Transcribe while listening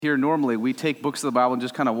Here, normally, we take books of the Bible and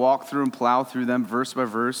just kind of walk through and plow through them verse by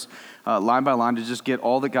verse, line by line, to just get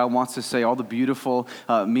all that God wants to say, all the beautiful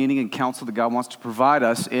meaning and counsel that God wants to provide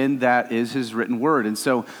us in that is His written word. And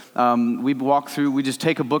so we just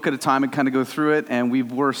take a book at a time and kind of go through it. And we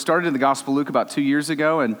were started in the Gospel of Luke about 2 years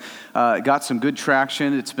ago and got some good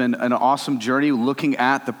traction. It's been an awesome journey looking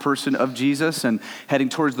at the person of Jesus and heading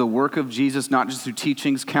towards the work of Jesus, not just through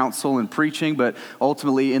teachings, counsel, and preaching, but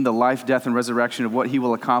ultimately in the life, death, and resurrection of what He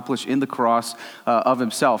will accomplish in the cross of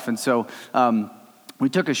Himself. And so we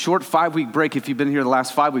took a short 5-week break, if you've been here the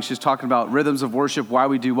last 5 weeks, just talking about rhythms of worship, why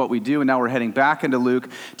we do what we do, and now we're heading back into Luke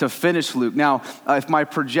to finish Luke. Now, if my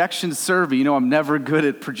projections serve me, I'm never good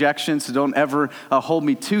at projections, so don't ever hold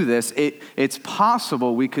me to this. It's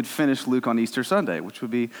possible we could finish Luke on Easter Sunday, which would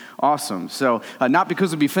be awesome. So not because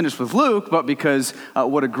we'd be finished with Luke, but because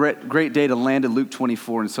what a great day to land at Luke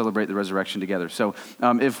 24 and celebrate the resurrection together. So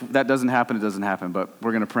if that doesn't happen, it doesn't happen, but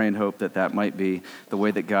we're going to pray and hope that might be the way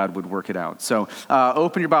that God would work it out. So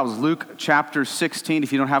open your Bibles, Luke chapter 16.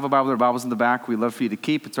 If you don't have a Bible, there are Bibles in the back. We'd love for you to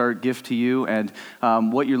keep. It's our gift to you. And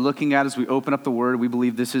what you're looking at as we open up the Word, we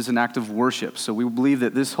believe this is an act of worship. So we believe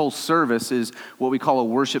that this whole service is what we call a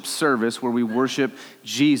worship service, where we worship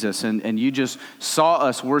Jesus. And you just saw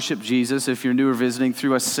us worship Jesus, if you're new or visiting,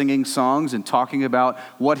 through us singing songs and talking about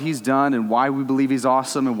what He's done and why we believe He's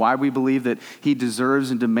awesome and why we believe that He deserves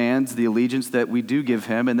and demands the allegiance that we do give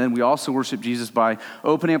Him. And then we also worship Jesus by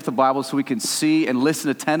opening up the Bible so we can see and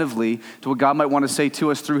listen attentively to what God might want to say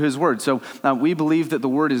to us through His Word. So we believe that the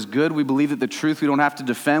Word is good. We believe that the truth we don't have to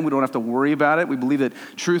defend. We don't have to worry about it. We believe that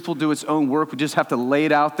truth will do its own work. We just have to lay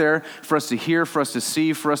it out there for us to hear, for us to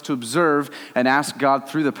see, for us to observe, and ask God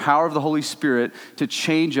through the power of the Holy Spirit to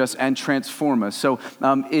change us and transform us. So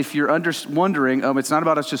if you're wondering, it's not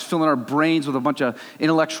about us just filling our brains with a bunch of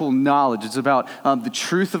intellectual knowledge. It's about the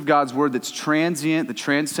truth of God's Word that's transient, that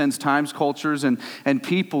transcends times, cultures, and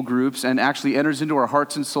people groups, and actually enters into our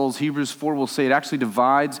hearts and souls. Hebrews 4 will say it actually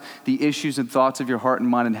divides the issues and thoughts of your heart and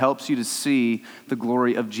mind and helps you to see the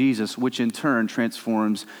glory of Jesus, which in turn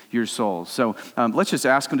transforms your soul. So let's just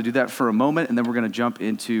ask Him to do that for a moment, and then we're going to jump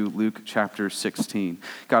into Luke chapter 16.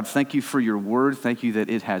 God, thank You for Your Word. Thank You that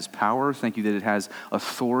it has power. Thank You that it has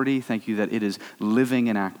authority. Thank You that it is living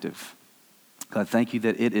and active. God, thank You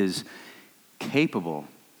that it is capable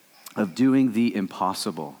of doing the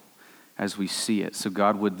impossible as we see it. So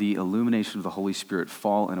God, would the illumination of the Holy Spirit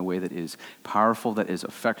fall in a way that is powerful, that is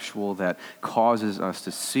effectual, that causes us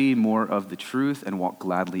to see more of the truth and walk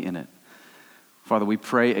gladly in it. Father, we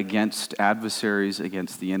pray against adversaries,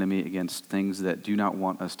 against the enemy, against things that do not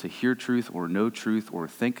want us to hear truth or know truth or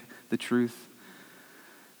think the truth.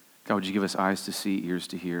 God, would You give us eyes to see, ears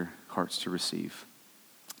to hear, hearts to receive.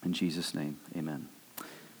 In Jesus' name, amen.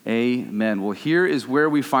 Amen. Well, here is where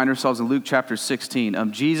we find ourselves in Luke chapter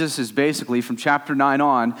 16. Jesus is basically, from chapter 9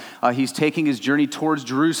 on, he's taking his journey towards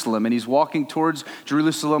Jerusalem, and he's walking towards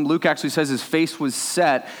Jerusalem. Luke actually says his face was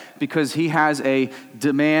set because he has a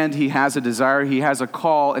demand, he has a desire, he has a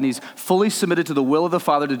call, and he's fully submitted to the will of the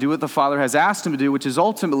Father to do what the Father has asked him to do, which is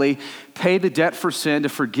ultimately pay the debt for sin, to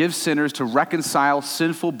forgive sinners, to reconcile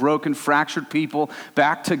sinful, broken, fractured people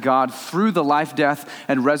back to God through the life, death,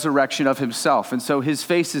 and resurrection of Himself. And so his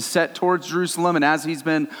face is set towards Jerusalem, and as he's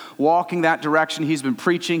been walking that direction, he's been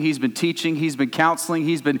preaching, he's been teaching, he's been counseling,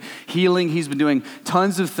 he's been healing, he's been doing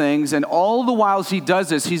tons of things, and all the while he does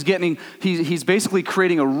this, he's basically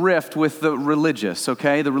creating a rift with the religious,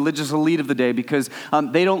 okay? The religious elite of the day, because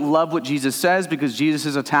they don't love what Jesus says, because Jesus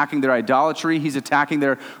is attacking their idolatry, he's attacking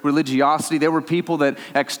their religiosity. There were people that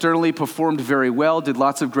externally performed very well, did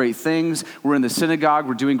lots of great things, were in the synagogue,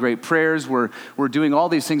 were doing great prayers, were doing all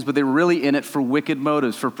these things, but they were really in it for wicked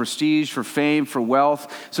motives, for prestige, for fame, for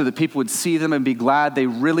wealth, so that people would see them and be glad. They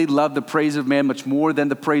really loved the praise of man much more than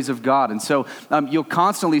the praise of God. And so you'll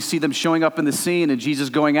constantly see them showing up in the scene and Jesus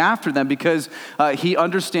going after them because He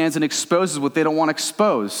understands and exposes what they don't want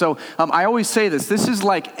exposed. So I always say this is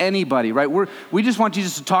like anybody, right? We just want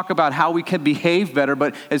Jesus to talk about how we can behave better,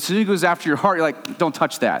 but as soon as He goes after your heart, you're like, don't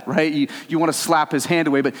touch that, right? You want to slap His hand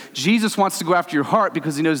away, but Jesus wants to go after your heart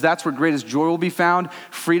because He knows that's where greatest joy will be found,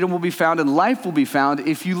 freedom will be found, and life will be found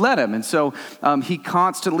if you let Him. And so He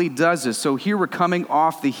constantly does this. So here we're coming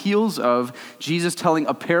off the heels of Jesus telling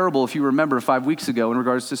a parable, if you remember 5 weeks ago, in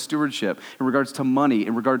regards to stewardship, in regards to money,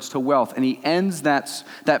 in regards to wealth. And He ends that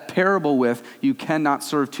parable with, you cannot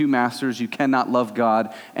serve two masters, you cannot love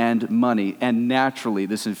God and money. And naturally,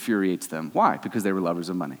 this infuriates them. Why? Because they were lovers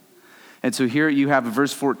of money. And so here you have in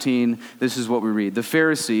verse 14, this is what we read. The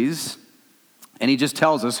Pharisees, and He just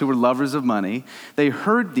tells us, who were lovers of money, they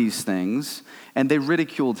heard these things and they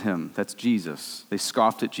ridiculed Him. That's Jesus. They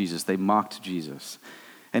scoffed at Jesus. They mocked Jesus.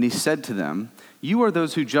 And he said to them, "You are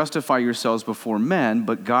those who justify yourselves before men,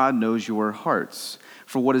 but God knows your hearts.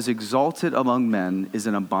 For what is exalted among men is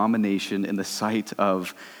an abomination in the sight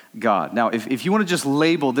of God." Now, if you want to just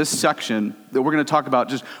label this section that we're going to talk about,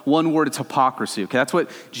 just one word, it's hypocrisy. Okay, that's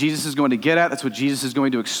what Jesus is going to get at. That's what Jesus is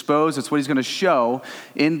going to expose. That's what he's going to show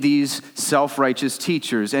in these self-righteous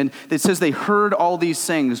teachers. And it says they heard all these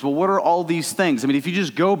things. Well, what are all these things? I mean, if you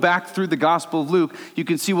just go back through the Gospel of Luke, you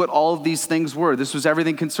can see what all of these things were. This was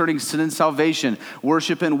everything concerning sin and salvation,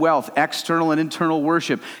 worship and wealth, external and internal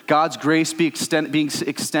worship, God's grace being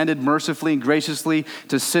extended mercifully and graciously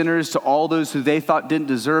to sinners, to all those who they thought didn't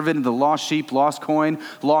deserve it, and the lost sheep, lost coin,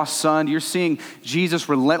 lost son. You're seeing Jesus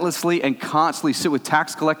relentlessly and constantly sit with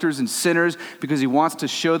tax collectors and sinners because he wants to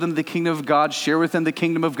show them the kingdom of God, share with them the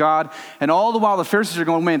kingdom of God. And all the while the Pharisees are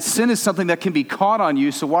going, man, sin is something that can be caught on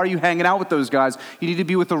you, so why are you hanging out with those guys? You need to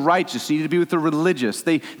be with the righteous. You need to be with the religious.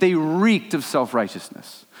 They reeked of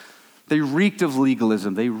self-righteousness. They reeked of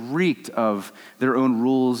legalism. They reeked of their own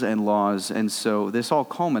rules and laws. And so this all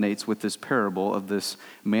culminates with this parable of this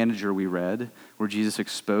manager we read, where Jesus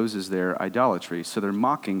exposes their idolatry. So they're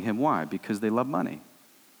mocking him. Why? Because they love money.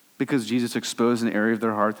 Because Jesus exposed an area of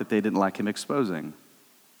their heart that they didn't like him exposing.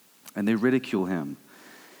 And they ridicule him.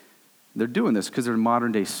 They're doing this because they're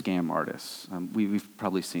modern day scam artists. We've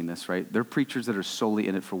probably seen this, right? They're preachers that are solely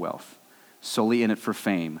in it for wealth, solely in it for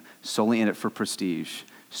fame, solely in it for prestige,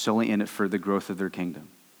 solely in it for the growth of their kingdom,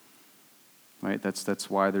 right? That's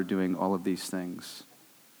why they're doing all of these things.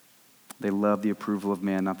 They love the approval of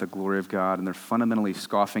man, not the glory of God, and they're fundamentally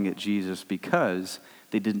scoffing at Jesus because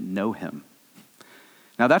they didn't know him.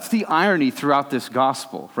 Now, that's the irony throughout this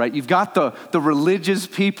gospel, right? You've got the religious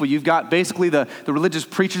people. You've got basically the religious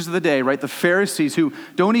preachers of the day, right? The Pharisees who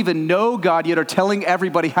don't even know God yet are telling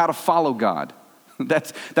everybody how to follow God.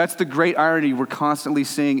 That's the great irony we're constantly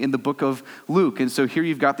seeing in the book of Luke. And so here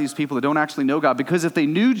you've got these people that don't actually know God, because if they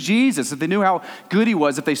knew Jesus, if they knew how good he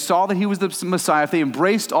was, if they saw that he was the Messiah, if they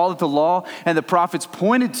embraced all that the law and the prophets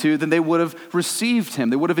pointed to, then they would have received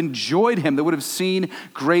him. They would have enjoyed him. They would have seen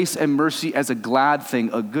grace and mercy as a glad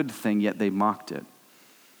thing, a good thing, yet they mocked it.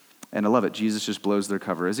 And I love it. Jesus just blows their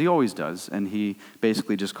cover, as he always does, and he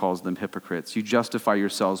basically just calls them hypocrites. You justify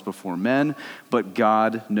yourselves before men, but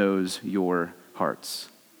God knows your hearts.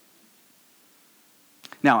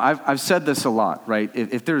 Now, I've said this a lot, right?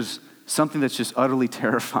 If there's something that's just utterly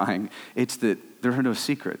terrifying, it's that there are no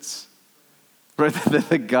secrets, right?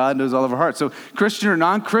 That God knows all of our hearts. So Christian or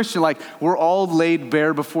non-Christian, like, we're all laid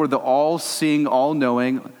bare before the all-seeing,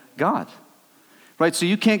 all-knowing God. Right, so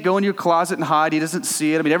you can't go in your closet and hide. He doesn't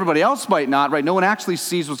see it. I mean, everybody else might not, right? No one actually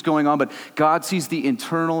sees what's going on, but God sees the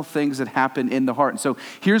internal things that happen in the heart. And so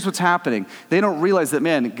here's what's happening. They don't realize that,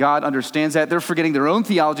 man, God understands that. They're forgetting their own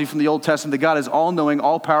theology from the Old Testament, that God is all-knowing,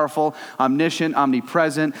 all-powerful, omniscient,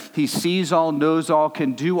 omnipresent. He sees all, knows all,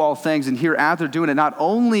 can do all things. And here, as they're doing it, not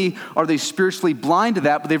only are they spiritually blind to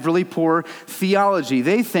that, but they've really poor theology.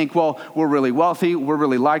 They think, well, we're really wealthy, we're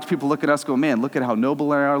really liked. People look at us, go, man, look at how noble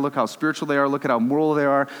they are, look how spiritual they are, look at how moral they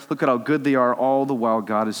are, look at how good they are, all the while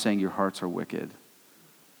God is saying your hearts are wicked.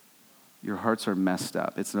 Your hearts are messed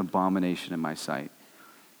up. It's an abomination in my sight.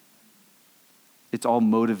 It's all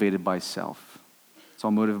motivated by self. It's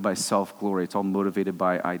all motivated by self-glory. It's all motivated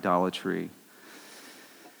by idolatry.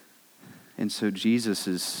 And so Jesus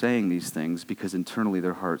is saying these things because internally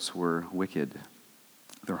their hearts were wicked.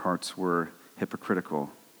 Their hearts were hypocritical.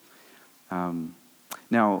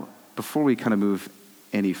 Now, before we kind of move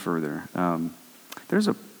any further, there's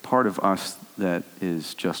a part of us that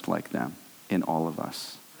is just like them in all of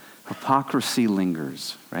us. Hypocrisy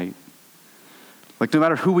lingers, right? Like, no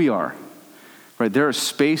matter who we are, right? There are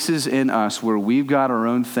spaces in us where we've got our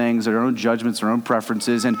own things, our own judgments, our own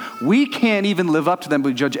preferences, and we can't even live up to them, but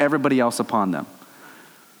we judge everybody else upon them.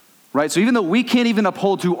 Right? So even though we can't even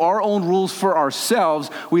uphold to our own rules for ourselves,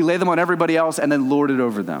 we lay them on everybody else and then lord it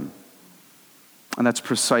over them. And that's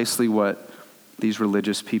precisely what these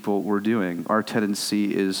religious people were doing. Our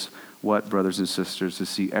tendency is what, brothers and sisters, to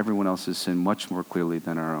see everyone else's sin much more clearly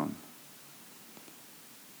than our own.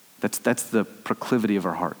 That's the proclivity of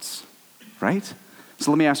our hearts, right? So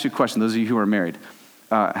let me ask you a question. Those of you who are married,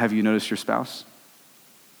 have you noticed your spouse?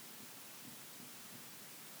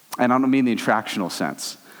 And I don't mean the attractional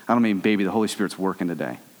sense. I don't mean, baby, the Holy Spirit's working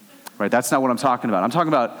today, right? That's not what I'm talking about. I'm talking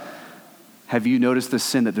about, have you noticed the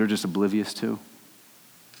sin that they're just oblivious to?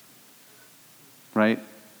 Right?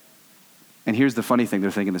 And here's the funny thing,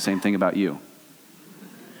 they're thinking the same thing about you. All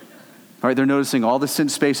right, they're noticing all the sin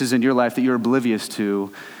spaces in your life that you're oblivious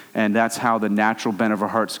to, and that's how the natural bent of our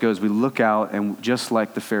hearts goes. We look out, and just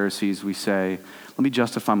like the Pharisees, we say, let me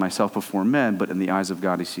justify myself before men, but in the eyes of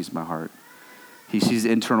God, he sees my heart. He sees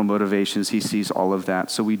internal motivations. He sees all of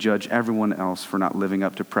that. So we judge everyone else for not living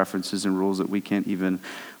up to preferences and rules that we can't even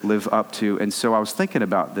live up to. And so I was thinking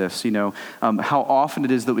about this, how often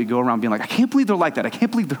it is that we go around being like, I can't believe they're like that. I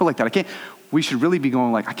can't believe they're like that. We should really be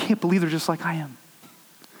going like, I can't believe they're just like I am.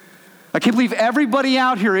 I can't believe everybody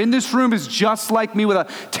out here in this room is just like me, with a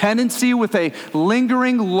tendency, with a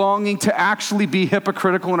lingering longing to actually be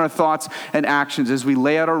hypocritical in our thoughts and actions. As we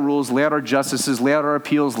lay out our rules, lay out our justices, lay out our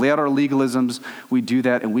appeals, lay out our legalisms, we do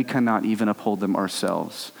that and we cannot even uphold them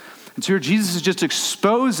ourselves. And so here Jesus is just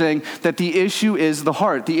exposing that the issue is the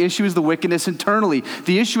heart. The issue is the wickedness internally.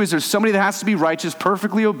 The issue is there's somebody that has to be righteous,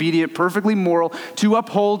 perfectly obedient, perfectly moral, to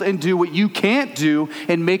uphold and do what you can't do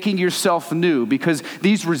in making yourself new. Because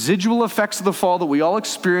these residual effects of the fall that we all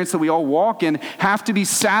experience, that we all walk in, have to be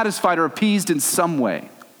satisfied or appeased in some way.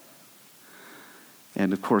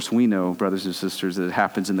 And of course, we know, brothers and sisters, that it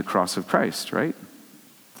happens in the cross of Christ, right?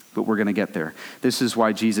 But we're going to get there. This is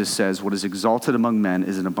why Jesus says, what is exalted among men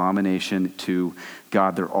is an abomination to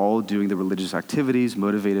God. They're all doing the religious activities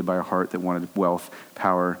motivated by a heart that wanted wealth,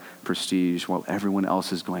 power, prestige, while everyone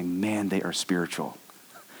else is going, man, they are spiritual.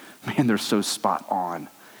 Man, they're so spot on.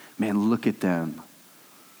 Man, look at them.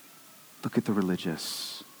 Look at the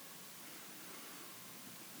religious.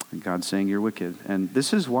 And God's saying you're wicked. And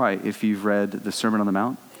this is why, if you've read the Sermon on the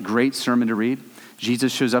Mount, great sermon to read.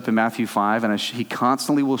 Jesus shows up in Matthew 5, and he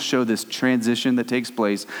constantly will show this transition that takes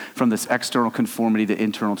place from this external conformity to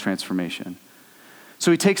internal transformation.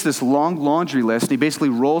 So he takes this long laundry list, and he basically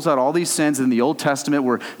rolls out all these sins in the Old Testament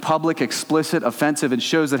were public, explicit, offensive, and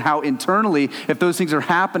shows that how internally, if those things are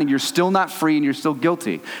happening, you're still not free and you're still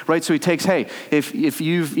guilty, right? So he takes, hey, if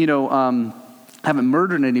you've, haven't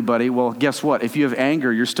murdered anybody, well, guess what? If you have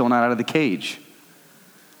anger, you're still not out of the cage.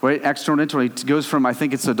 Right? External, internal. It goes from, I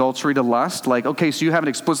think it's adultery to lust. Like, okay, so you haven't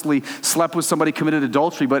explicitly slept with somebody, committed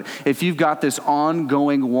adultery, but if you've got this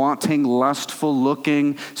ongoing, wanting, lustful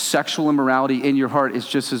looking, sexual immorality in your heart, it's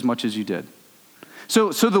just as much as you did. So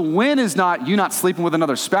the win is not you not sleeping with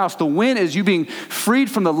another spouse. The win is you being freed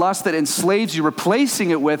from the lust that enslaves you, replacing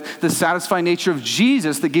it with the satisfying nature of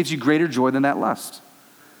Jesus that gives you greater joy than that lust.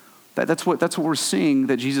 That's what we're seeing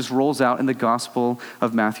that Jesus rolls out in the Gospel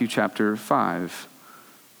of Matthew chapter 5.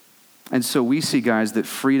 And so we see, guys, that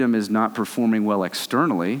freedom is not performing well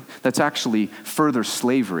externally. That's actually further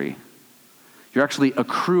slavery. You're actually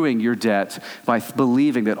accruing your debt by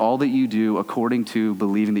believing that all that you do, according to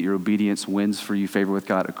believing that your obedience wins for you favor with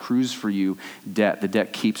God, accrues for you debt. The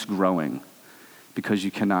debt keeps growing because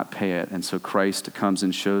you cannot pay it. And so Christ comes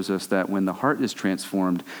and shows us that when the heart is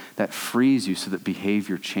transformed, that frees you so that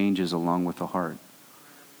behavior changes along with the heart.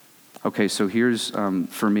 Okay, so here's,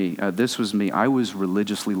 for me, this was me. I was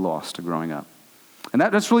religiously lost growing up. And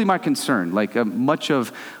that's really my concern. Like much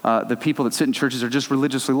of the people that sit in churches are just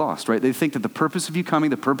religiously lost, right? They think that the purpose of you coming,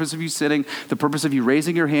 the purpose of you sitting, the purpose of you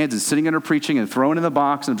raising your hands and sitting under preaching and throwing in the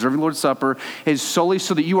box and observing the Lord's Supper is solely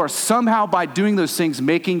so that you are somehow, by doing those things,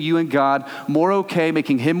 making you and God more okay,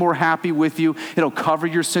 making him more happy with you. It'll cover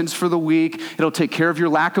your sins for the week. It'll take care of your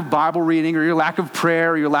lack of Bible reading or your lack of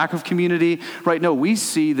prayer or your lack of community, right? No, we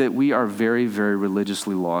see that we are very, very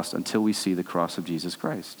religiously lost until we see the cross of Jesus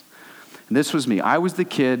Christ. And this was me. I was the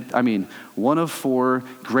kid, one of four,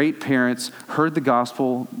 great parents, heard the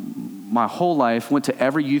gospel my whole life, went to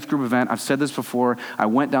every youth group event. I've said this before. I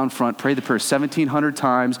went down front, prayed the prayer 1,700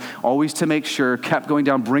 times, always to make sure, kept going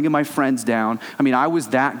down, bringing my friends down. I was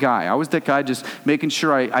that guy. I was that guy just making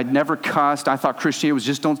sure I'd never cussed. I thought Christianity was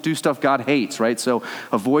just don't do stuff God hates, right? So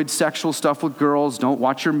avoid sexual stuff with girls. Don't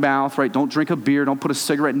watch your mouth, right? Don't drink a beer. Don't put a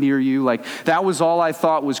cigarette near you. Like that was all I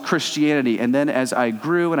thought was Christianity. And then as I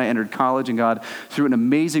grew and I entered college and God, through an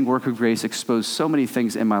amazing work of grace, exposed so many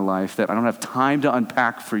things in my life that I don't have time to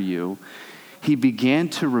unpack for you, he began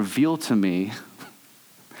to reveal to me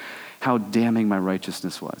how damning my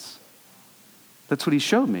righteousness was. That's what he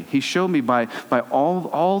showed me. He showed me by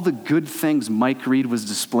all the good things Mike Reed was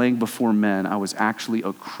displaying before men, I was actually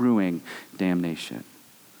accruing damnation.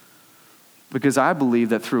 Because I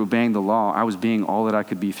believed that through obeying the law, I was being all that I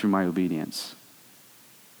could be through my obedience.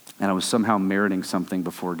 And I was somehow meriting something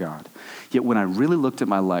before God. Yet when I really looked at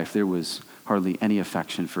my life, there was hardly any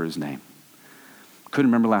affection for his name.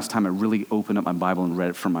 Couldn't remember last time I really opened up my Bible and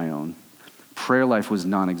read it for my own. Prayer life was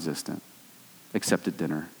non-existent, except at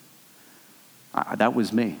dinner. That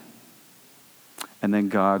was me. And then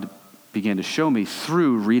God began to show me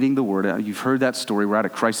through reading the Word. You've heard that story. We're at a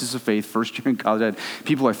crisis of faith, first year in college. I had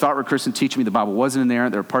people I thought were Christian teaching me the Bible wasn't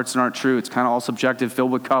inerrant. There are parts that aren't true. It's kind of all subjective,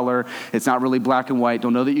 filled with color. It's not really black and white.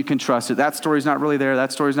 Don't know that you can trust it. That story's not really there.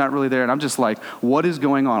 That story's not really there. And I'm just like, what is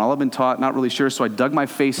going on? All I've been taught, not really sure. So I dug my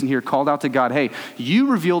face in here, called out to God, hey, you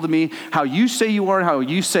reveal to me how you say you are and how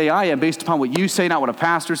you say I am based upon what you say, not what a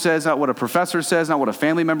pastor says, not what a professor says, not what a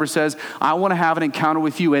family member says. I want to have an encounter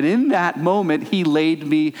with you. And in that moment, he laid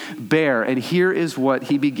me bare. And here is what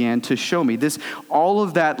he began to show me. All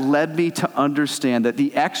of that led me to understand that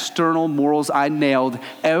the external morals I nailed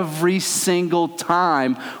every single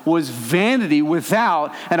time was vanity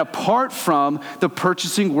without and apart from the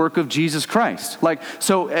purchasing work of Jesus Christ.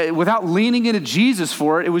 Without leaning into Jesus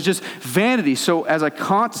for it, it was just vanity. So as I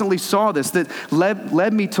constantly saw this, that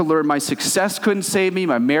led me to learn my success couldn't save me,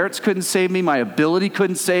 my merits couldn't save me, my ability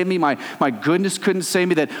couldn't save me, my goodness couldn't save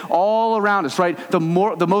me, that all around us, right, the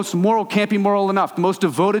most moral can't be moral enough. The most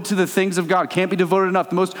devoted to the things of God can't be devoted enough.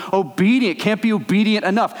 The most obedient can't be obedient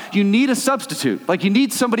enough. You need a substitute. You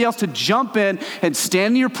need somebody else to jump in and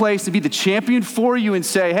stand in your place and be the champion for you and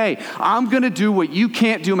say, hey, I'm going to do what you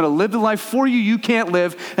can't do. I'm going to live the life for you you can't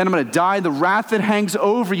live, and I'm going to die. The wrath that hangs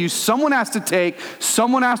over you, someone has to take,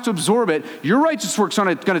 someone has to absorb it. Your righteous works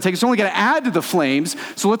aren't going to take it. It's only going to add to the flames.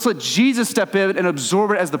 So let's let Jesus step in and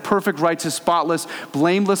absorb it as the perfect, righteous, spotless,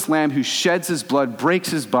 blameless lamb who sheds his blood, breaks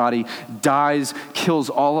his body, dies, kills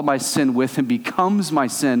all of my sin with him, becomes my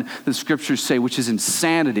sin, the scriptures say, which is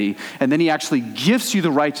insanity. And then he actually gifts you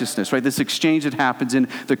the righteousness, right? This exchange that happens in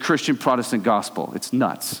the Christian Protestant gospel. It's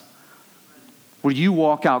nuts. Where you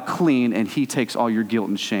walk out clean and he takes all your guilt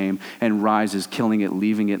and shame and rises, killing it,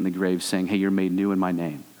 leaving it in the grave, saying, hey, you're made new in my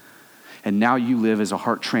name. And now you live as a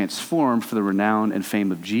heart transformed for the renown and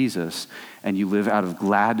fame of Jesus, and you live out of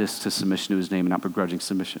gladness to submission to his name and not begrudging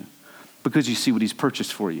submission, because you see what he's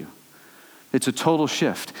purchased for you. It's a total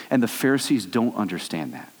shift, and the Pharisees don't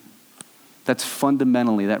understand that. That's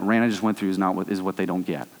fundamentally, that rant I just went through is what they don't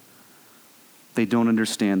get. They don't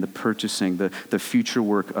understand the purchasing, the future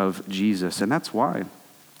work of Jesus, and that's why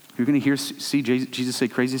you're going to see Jesus say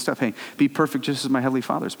crazy stuff. Hey, be perfect just as my heavenly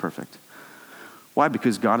Father is perfect. Why?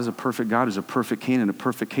 Because God is a perfect God, who's a perfect king and a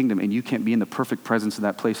perfect kingdom, and you can't be in the perfect presence of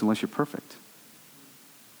that place unless you're perfect.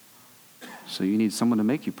 So you need someone to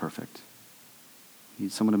make you perfect. You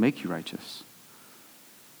need someone to make you righteous.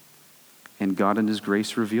 And God in his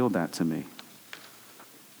grace revealed that to me.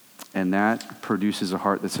 And that produces a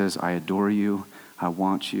heart that says, I adore you, I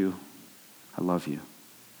want you, I love you.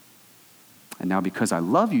 And now because I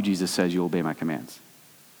love you, Jesus says, you'll obey my commands.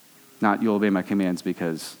 Not you'll obey my commands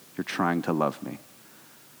because you're trying to love me.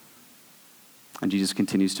 And Jesus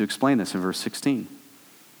continues to explain this in verse 16.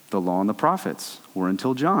 The law and the prophets were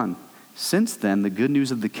until John. Since then, the good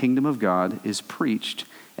news of the kingdom of God is preached,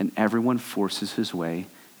 and everyone forces his way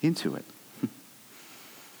into it.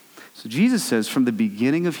 So Jesus says from the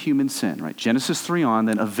beginning of human sin, right, Genesis 3 on,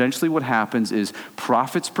 then eventually what happens is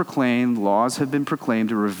prophets proclaim, laws have been proclaimed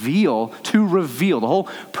to reveal. The whole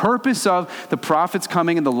purpose of the prophets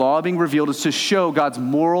coming and the law being revealed is to show God's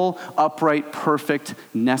moral, upright, perfect,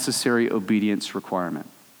 necessary obedient requirement.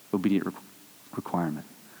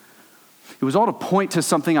 It was all to point to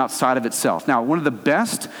something outside of itself. Now, one of the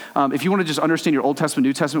best, if you want to just understand your Old Testament,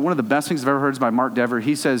 New Testament, one of the best things I've ever heard is by Mark Dever.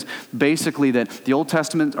 He says basically that the Old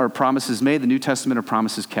Testament are promises made, the New Testament are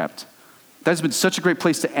promises kept. That's been such a great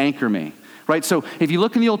place to anchor me, right? So if you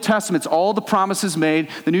look in the Old Testament, it's all the promises made.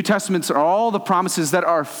 The New Testaments are all the promises that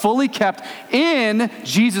are fully kept in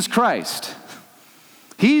Jesus Christ.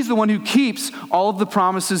 He's the one who keeps all of the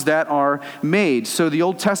promises that are made. So the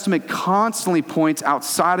Old Testament constantly points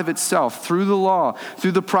outside of itself through the law,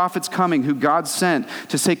 through the prophets coming who God sent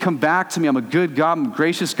to say, come back to me. I'm a good God. I'm a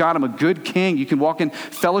gracious God. I'm a good king. You can walk in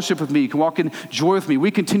fellowship with me. You can walk in joy with me.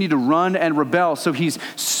 We continue to run and rebel. So he's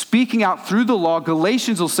speaking out through the law.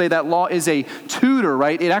 Galatians will say that law is a tutor,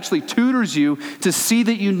 right? It actually tutors you to see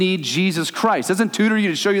that you need Jesus Christ. It doesn't tutor you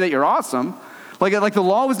to show you that you're awesome. Like the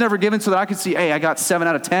law was never given so that I could see, hey, I got 7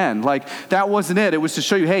 out of 10. Like that wasn't it. It was to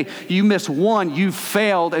show you, hey, you missed one, you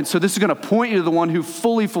failed. And so this is going to point you to the one who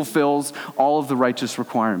fully fulfills all of the righteous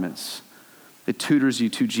requirements. It tutors you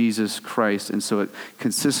to Jesus Christ. And so it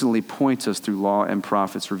consistently points us through law and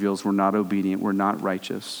prophets, reveals we're not obedient, we're not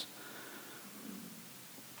righteous.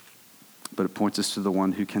 But it points us to the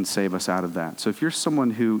one who can save us out of that. So if you're someone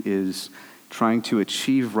who is trying to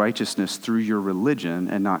achieve righteousness through your religion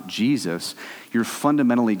and not Jesus, you're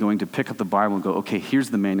fundamentally going to pick up the Bible and go, okay, here's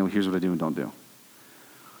the manual, here's what I do and don't do.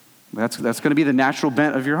 That's going to be the natural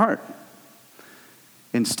bent of your heart.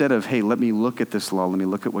 Instead of, hey, let me look at this law, let me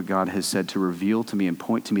look at what God has said to reveal to me and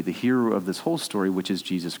point to me the hero of this whole story, which is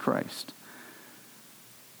Jesus Christ,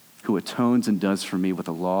 who atones and does for me what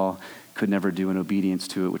the law could never do in obedience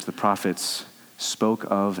to it, which the prophets spoke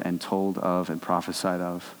of and told of and prophesied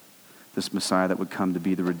of, this Messiah that would come to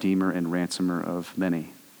be the Redeemer and ransomer of many.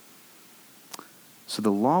 So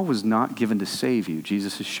the law was not given to save you.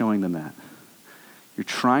 Jesus is showing them that. You're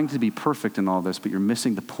trying to be perfect in all this, but you're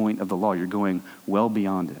missing the point of the law. You're going well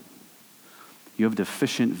beyond it. You have a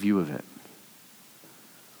deficient view of it.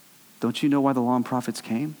 Don't you know why the law and prophets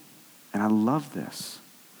came? And I love this.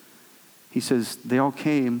 He says they all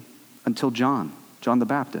came until John the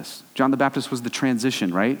Baptist. John the Baptist was the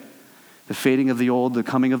transition, right? The fading of the old, the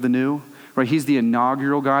coming of the new, right? He's the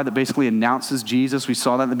inaugural guy that basically announces Jesus. We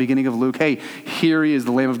saw that in the beginning of Luke. Hey, here he is,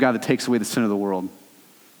 the Lamb of God that takes away the sin of the world.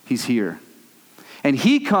 He's here. And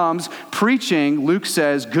he comes preaching, Luke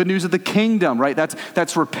says, good news of the kingdom, right?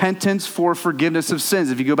 That's repentance for forgiveness of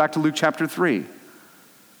sins. If you go back to Luke chapter 3.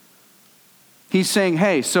 He's saying,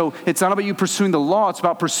 hey, so it's not about you pursuing the law, it's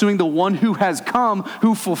about pursuing the one who has come,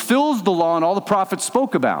 who fulfills the law and all the prophets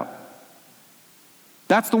spoke about.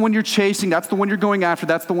 That's the one you're chasing, that's the one you're going after,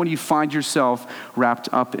 that's the one you find yourself wrapped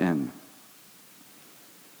up in.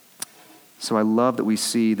 So I love that we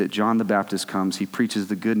see that John the Baptist comes, he preaches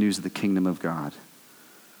the good news of the kingdom of God.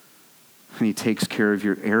 And he takes care of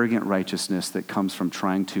your arrogant righteousness that comes from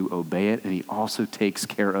trying to obey it, and he also takes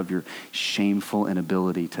care of your shameful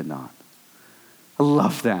inability to not. I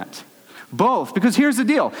love that. Both, because here's the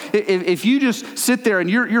deal. If you just sit there and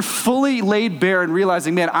you're fully laid bare and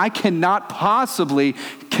realizing, man, I cannot possibly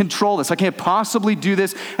control this. I can't possibly do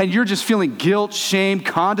this. And you're just feeling guilt, shame,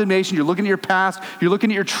 condemnation. You're looking at your past. You're looking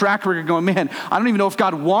at your track record going, man, I don't even know if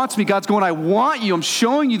God wants me. God's going, I want you. I'm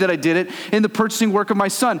showing you that I did it in the purchasing work of my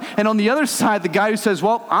son. And on the other side, the guy who says,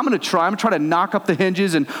 well, I'm going to try to knock up the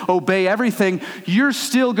hinges and obey everything. You're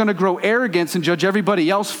still going to grow arrogance and judge everybody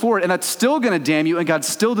else for it. And that's still going to damn you. And God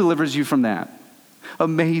still delivers you from that.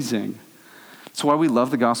 Amazing. That's why we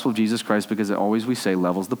love the gospel of Jesus Christ, because it always, we say,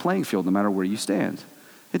 levels the playing field no matter where you stand.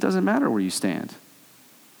 It doesn't matter where you stand.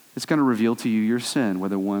 It's going to reveal to you your sin,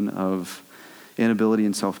 whether one of inability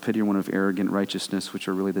and self-pity or one of arrogant righteousness, which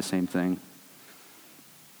are really the same thing.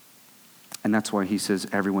 And that's why he says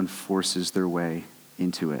everyone forces their way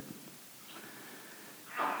into it.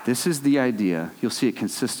 This is the idea, you'll see it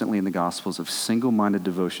consistently in the Gospels, of single-minded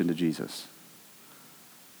devotion to Jesus.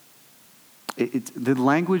 The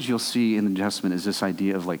language you'll see in the New Testament is this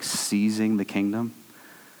idea of like seizing the kingdom.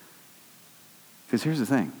 Because here's the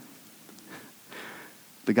thing.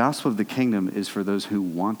 The gospel of the kingdom is for those who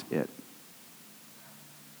want it.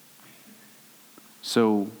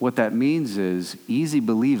 So what that means is easy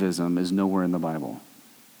believism is nowhere in the Bible.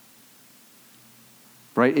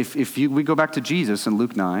 Right? If we go back to Jesus in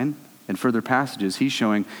Luke 9 and further passages, he's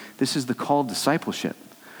showing this is the called discipleship.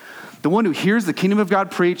 The one who hears the kingdom of God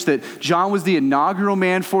preached, that John was the inaugural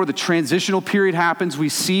man for, the transitional period happens. We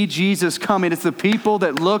see Jesus coming. It's the people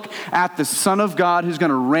that look at the Son of God who's going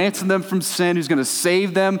to ransom them from sin, who's going to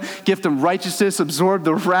save them, give them righteousness, absorb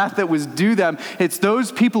the wrath that was due them. It's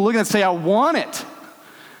those people looking and say, I want it.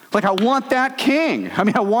 Like, I want that king.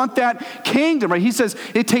 I want that kingdom, right? He says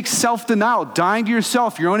it takes self-denial, dying to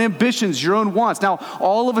yourself, your own ambitions, your own wants. Now,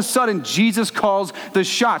 all of a sudden, Jesus calls the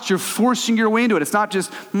shots. You're forcing your way into it. It's not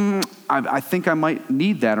just, I think I might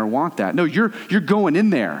need that or want that. No, you're going in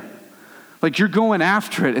there. Like, you're going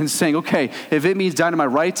after it and saying, okay, if it means dying to my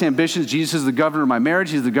rights, ambitions, Jesus is the governor of my marriage,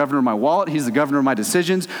 he's the governor of my wallet, he's the governor of my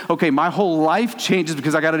decisions. Okay, my whole life changes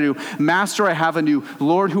because I got a new master, I have a new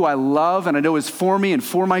Lord who I love and I know is for me and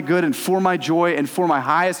for my good and for my joy and for my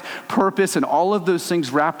highest purpose, and all of those things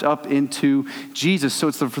wrapped up into Jesus. So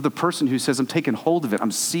it's for the person who says, I'm taking hold of it,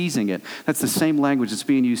 I'm seizing it. That's the same language that's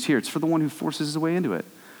being used here. It's for the one who forces his way into it.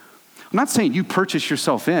 I'm not saying you purchase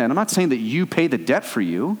yourself in. I'm not saying that you pay the debt for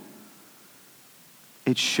you.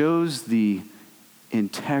 It shows the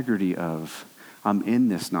integrity of, I'm in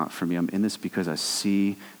this not for me, I'm in this because I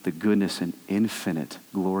see the goodness and infinite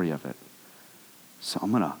glory of it. So I'm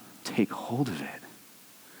going to take hold of it.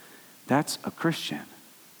 That's a Christian.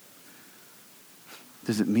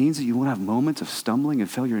 Does it mean that you won't have moments of stumbling and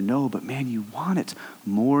failure? No, but man, you want it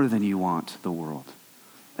more than you want the world.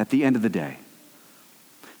 At the end of the day,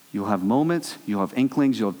 you'll have moments, you'll have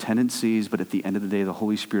inklings, you'll have tendencies, but at the end of the day, the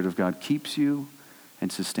Holy Spirit of God keeps you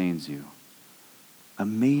and sustains you.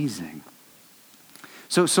 Amazing.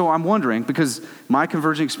 So I'm wondering, because my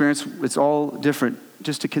conversion experience, it's all different,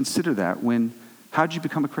 just to consider that. How'd you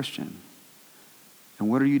become a Christian? And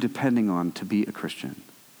what are you depending on to be a Christian?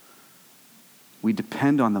 We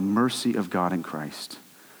depend on the mercy of God in Christ.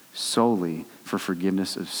 solely for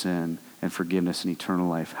forgiveness of sin and forgiveness and eternal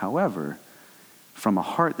life. However, from a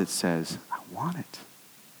heart that says, I want it.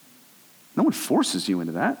 No one forces you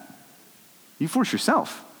into that. You force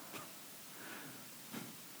yourself.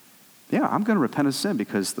 Yeah, I'm going to repent of sin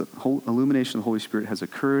because the whole illumination of the Holy Spirit has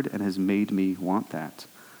occurred and has made me want that.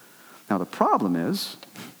 Now the problem is,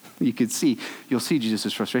 you'll see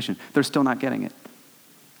Jesus' frustration. They're still not getting it.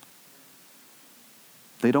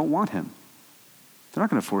 They don't want him. They're not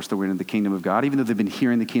going to force their way into the kingdom of God, even though they've been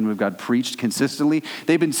hearing the kingdom of God preached consistently.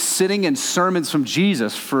 They've been sitting in sermons from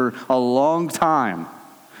Jesus for a long time.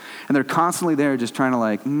 And they're constantly there just trying to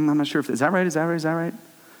I'm not sure if, is that right?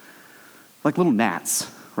 Like little gnats,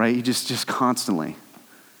 right? You just constantly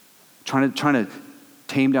trying to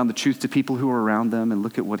tame down the truth to people who are around them. And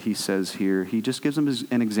look at what he says here. He just gives them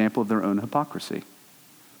an example of their own hypocrisy.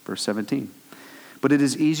 Verse 17. But it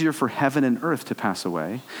is easier for heaven and earth to pass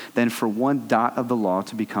away than for one dot of the law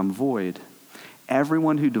to become void.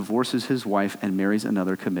 Everyone who divorces his wife and marries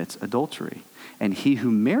another commits adultery. And he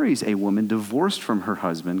who marries a woman divorced from her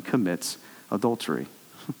husband commits adultery.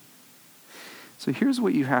 So here's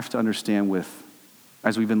what you have to understand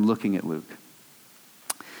as we've been looking at Luke.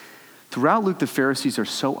 Throughout Luke, the Pharisees are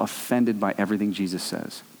so offended by everything Jesus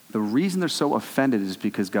says. The reason they're so offended is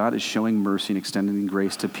because God is showing mercy and extending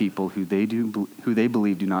grace to people who they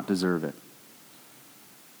believe do not deserve it.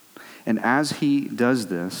 And as he does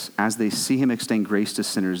this, as they see him extend grace to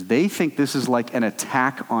sinners, they think this is like an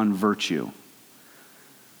attack on virtue.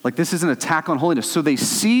 Like this is an attack on holiness. So they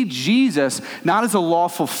see Jesus not as a law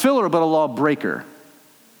fulfiller, but a law breaker.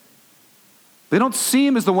 They don't see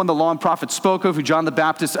him as the one the law and prophets spoke of, who John the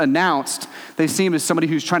Baptist announced. They see him as somebody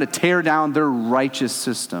who's trying to tear down their righteous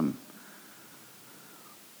system.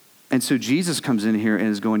 And so Jesus comes in here and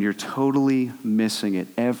is going, you're totally missing it.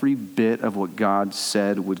 Every bit of what God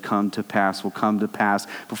said would come to pass will come to pass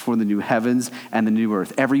before the new heavens and the new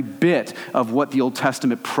earth. Every bit of what the Old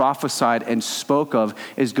Testament prophesied and spoke of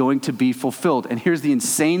is going to be fulfilled. And here's the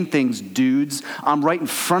insane things, dudes. I'm right in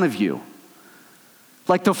front of you.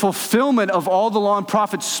 Like the fulfillment of all the law and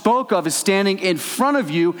prophets spoke of is standing in front of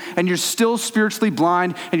you, and you're still spiritually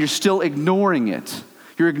blind and you're still ignoring it.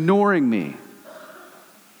 You're ignoring me.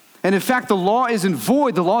 And in fact, the law isn't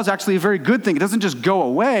void. The law is actually a very good thing. It doesn't just go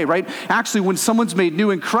away, right? Actually, when someone's made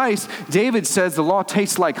new in Christ, David says the law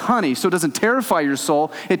tastes like honey, so it doesn't terrify your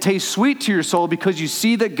soul. It tastes sweet to your soul because you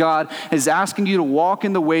see that God is asking you to walk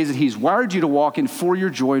in the ways that he's wired you to walk in for your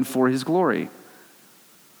joy and for his glory.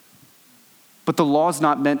 But the law is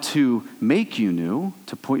not meant to make you new,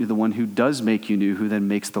 to point to the one who does make you new, who then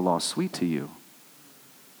makes the law sweet to you.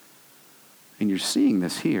 And you're seeing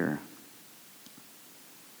this here.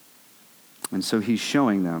 And so he's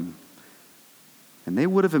showing them. And they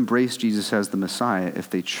would have embraced Jesus as the Messiah if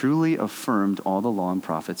they truly affirmed all the law and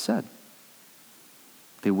prophets said.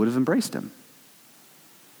 They would have embraced him.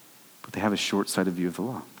 But they have a short-sighted view of the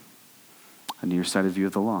law, a nearsighted view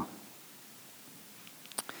of the law.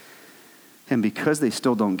 And because they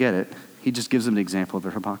still don't get it, he just gives them an example of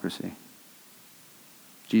their hypocrisy.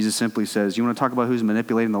 Jesus simply says, you want to talk about who's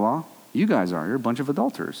manipulating the law? You guys are. You're a bunch of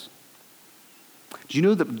adulterers. Do you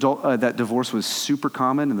know that divorce was super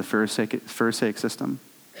common in the Pharisaic system?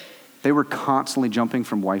 They were constantly jumping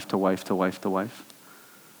from wife to wife to wife to wife.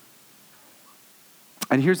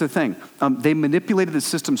 And here's the thing. They manipulated the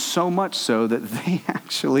system so much so that they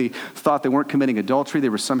actually thought they weren't committing adultery. They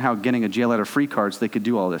were somehow getting a jail out of free card so they could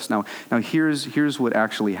do all this. Now here's what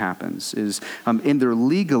actually happens is in their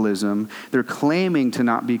legalism, they're claiming to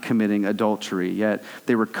not be committing adultery, yet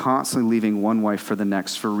they were constantly leaving one wife for the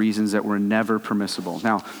next for reasons that were never permissible.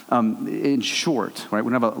 Now, in short, right,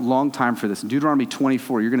 we don't have a long time for this. In Deuteronomy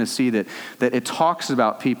 24, you're going to see that it talks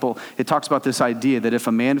about this idea that if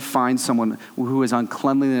a man finds someone who is uncleanliness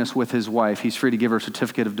with his wife, he's free to give her a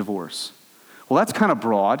certificate of divorce. Well, that's kind of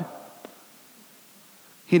broad.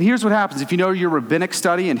 And here's what happens. If you know your rabbinic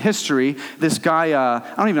study and history, this guy, I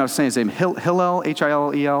don't even know how to say his name, Hillel,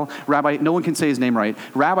 H-I-L-E-L, Rabbi, no one can say his name right.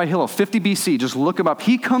 Rabbi Hillel, 50 BC, just look him up.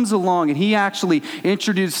 He comes along and he actually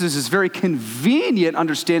introduces this very convenient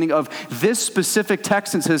understanding of this specific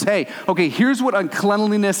text and says, hey, okay, here's what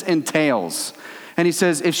uncleanliness entails. And he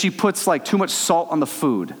says, if she puts like too much salt on the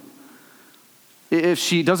food, if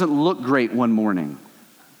she doesn't look great one morning,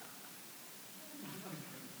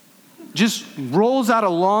 just rolls out a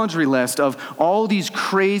laundry list of all these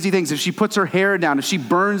crazy things. If she puts her hair down, if she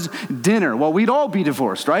burns dinner, well, we'd all be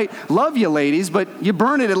divorced, right? Love you, ladies, but you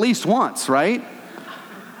burn it at least once, right?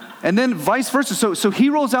 And then vice versa. So he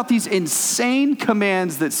rolls out these insane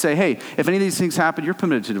commands that say, hey, if any of these things happen, you're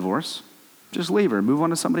permitted to divorce. Just leave her, move on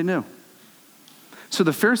to somebody new. So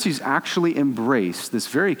the Pharisees actually embrace this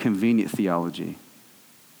very convenient theology.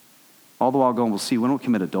 All the while going, well, see, we don't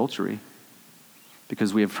commit adultery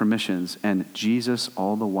because we have permissions. And Jesus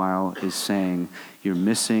all the while is saying, you're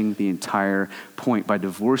missing the entire point. By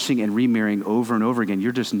divorcing and remarrying over and over again,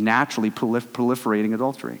 you're just naturally proliferating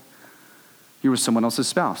adultery. You're with someone else's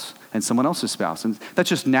spouse and someone else's spouse. And that's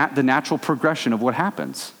just the natural progression of what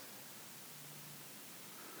happens.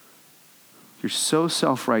 You're so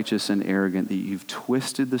self-righteous and arrogant that you've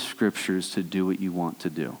twisted the scriptures to do what you want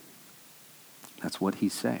to do. That's what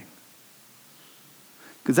he's saying.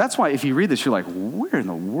 Because that's why if you read this, you're like, where in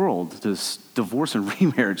the world does divorce and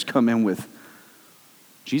remarriage come in with?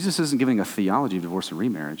 Jesus isn't giving a theology of divorce and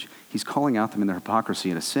remarriage. He's calling out them in their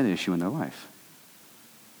hypocrisy and a sin issue in their life.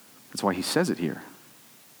 That's why he says it here.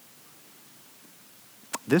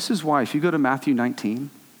 This is why if you go to Matthew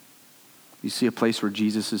 19, you see a place where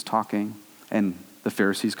Jesus is talking and the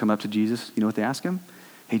Pharisees come up to Jesus. You know what they ask him?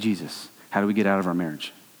 Hey, Jesus, how do we get out of our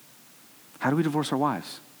marriage? How do we divorce our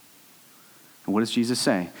wives? And what does Jesus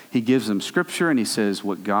say? He gives them scripture and he says,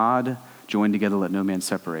 what God joined together, let no man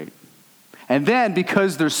separate. And then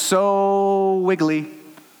because they're so wiggly,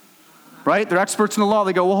 right? They're experts in the law.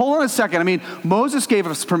 They go, well, hold on a second. I mean, Moses gave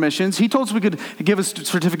us permissions. He told us we could give a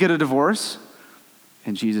certificate of divorce.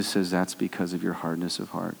 And Jesus says, that's because of your hardness of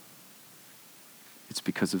heart. It's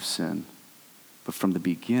because of sin. But from the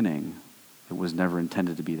beginning, it was never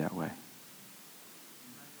intended to be that way.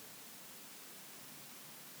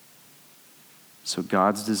 So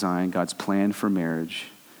God's design, God's plan for marriage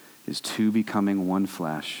is two becoming one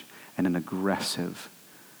flesh and an aggressive,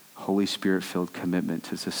 Holy Spirit-filled commitment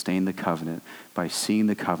to sustain the covenant by seeing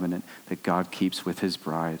the covenant that God keeps with his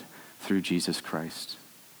bride through Jesus Christ.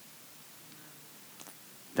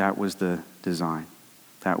 That was the design.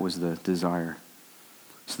 That was the desire.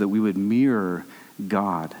 So that we would mirror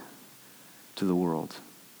God to the world.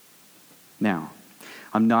 Now,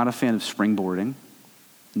 I'm not a fan of springboarding.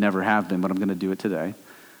 Never have been, but I'm going to do it today.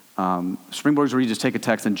 Springboard is where you just take a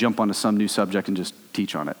text and jump onto some new subject and just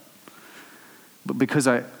teach on it. But because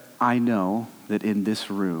I know that in this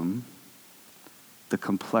room, the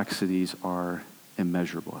complexities are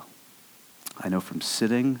immeasurable. I know from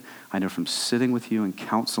sitting with you and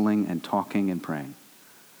counseling and talking and praying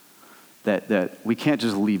that we can't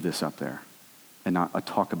just leave this up there and not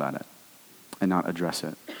talk about it and not address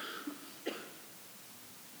it.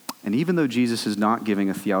 And even though Jesus is not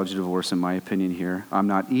giving a theology of divorce, in my opinion here, I'm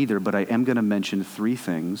not either, but I am going to mention three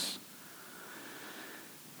things.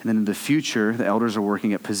 And then in the future, the elders are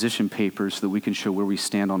working at position papers so that we can show where we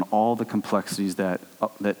stand on all the complexities that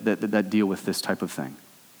deal with this type of thing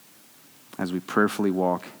as we prayerfully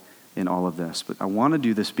walk in all of this. But I want to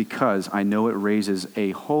do this because I know it raises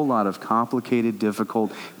a whole lot of complicated,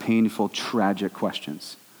 difficult, painful, tragic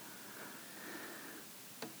questions.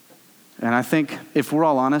 And I think if we're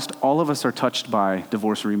all honest, all of us are touched by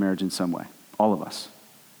divorce or remarriage in some way. All of us.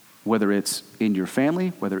 Whether it's in your family,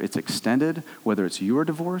 whether it's extended, whether it's you're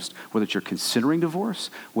divorced, whether it's you're considering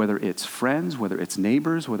divorce, whether it's friends, whether it's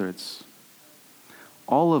neighbors, whether it's...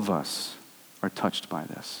 all of us are touched by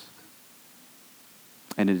this.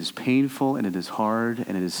 And it is painful, and it is hard,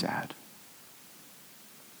 and it is sad.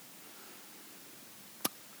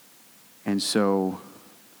 And so,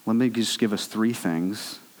 let me just give us three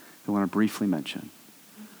things I want to briefly mention.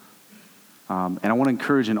 And I want to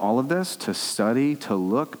encourage in all of this to study, to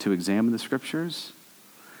look, to examine the scriptures.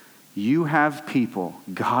 You have people,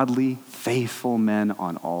 godly, faithful men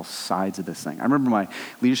on all sides of this thing. I remember my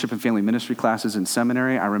leadership and family ministry classes in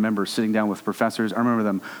seminary. I remember sitting down with professors. I remember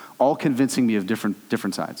them all convincing me of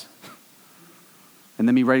different sides. And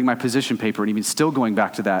then me writing my position paper and even still going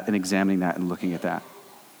back to that and examining that and looking at that.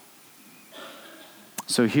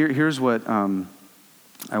 So here's what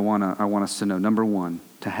I want us to know. Number one,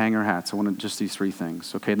 to hang our hats. I want just these three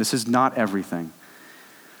things. Okay, this is not everything.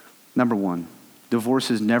 Number one,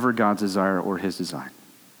 divorce is never God's desire or his design.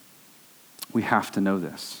 We have to know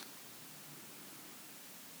this.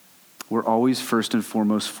 We're always first and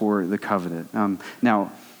foremost for the covenant.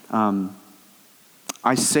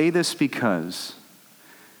 I say this because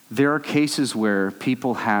there are cases where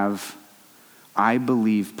people have, I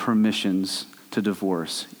believe, permissions to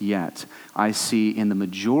divorce, yet I see in the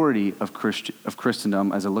majority of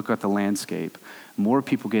Christendom, as I look at the landscape, more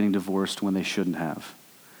people getting divorced when they shouldn't have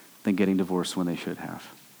than getting divorced when they should have.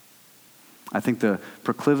 I think the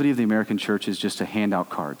proclivity of the American church is just to hand out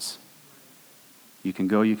cards. You can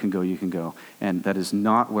go, you can go, you can go. And that is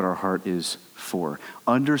not what our heart is for.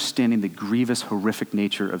 Understanding the grievous, horrific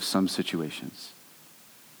nature of some situations.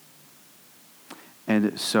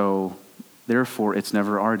 And so, therefore, it's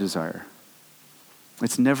never our desire.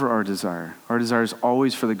 It's never our desire. Our desire is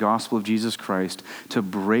always for the gospel of Jesus Christ to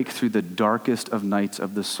break through the darkest of nights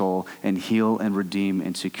of the soul and heal and redeem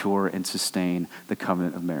and secure and sustain the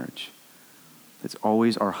covenant of marriage. It's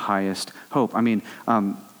always our highest hope. I mean,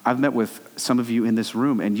 I've met with some of you in this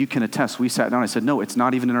room, and you can attest. We sat down, I said, no, it's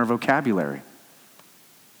not even in our vocabulary.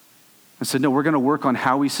 I said, no, we're going to work on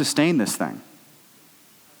how we sustain this thing.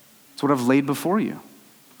 It's what I've laid before you.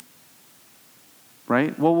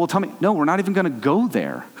 Right? Well, tell me, no, we're not even going to go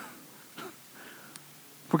there.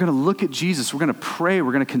 We're going to look at Jesus. We're going to pray.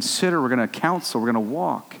 We're going to consider. We're going to counsel. We're going to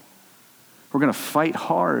walk. We're going to fight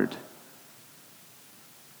hard.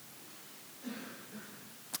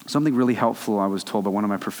 Something really helpful I was told by one of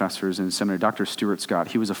my professors in seminary, Dr. Stuart Scott.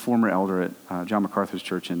 He was a former elder at John MacArthur's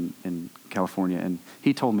church in California. And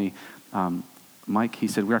he told me, Mike, he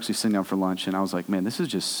said, we're actually sitting down for lunch, and I was like, man, this is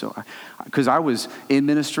just so, because I was in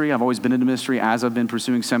ministry. I've always been in ministry as I've been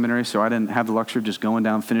pursuing seminary, so I didn't have the luxury of just going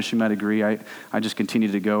down, finishing my degree. I just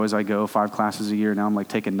continued to go as I go, 5 classes a year. Now I'm like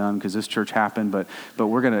taking none because this church happened, but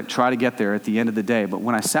we're going to try to get there at the end of the day. But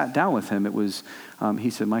when I sat down with him, it was, he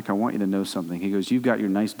said, Mike, I want you to know something. He goes, you've got your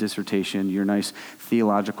nice dissertation, your nice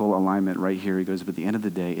theological alignment right here. He goes, but at the end of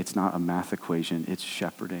the day, it's not a math equation, it's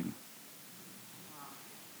shepherding.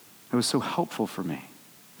 It was so helpful for me.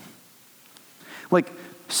 Like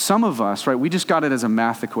some of us, right, we just got it as a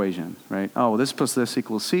math equation, right? Oh, well, this plus this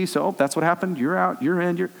equals C, so that's what happened. You're out, you're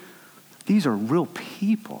in, These are real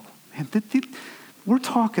people. Man, we're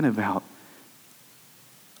talking about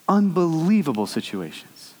unbelievable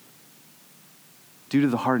situations due to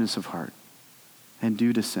the hardness of heart and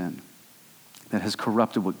due to sin that has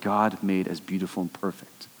corrupted what God made as beautiful and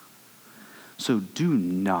perfect. So do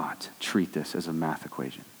not treat this as a math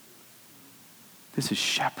equation. This is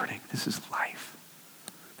shepherding. This is life.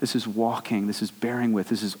 This is walking. This is bearing with.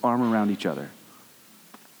 This is arm around each other.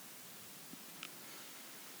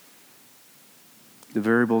 The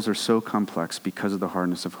variables are so complex because of the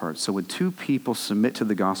hardness of heart. So when 2 people submit to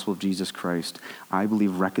the gospel of Jesus Christ, I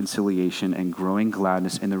believe reconciliation and growing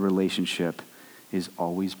gladness in the relationship is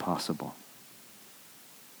always possible.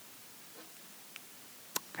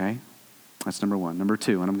 Okay? That's number 1. Number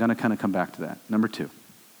 2, and I'm going to kind of come back to that. Number 2.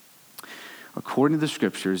 According to the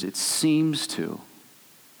scriptures, it seems to,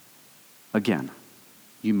 again,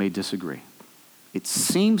 you may disagree. It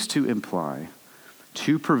seems to imply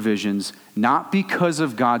 2 provisions, not because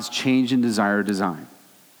of God's change in desire or design,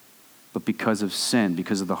 but because of sin,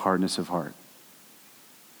 because of the hardness of heart,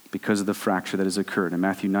 because of the fracture that has occurred. In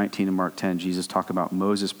Matthew 19 and Mark 10, Jesus talked about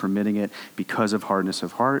Moses permitting it because of hardness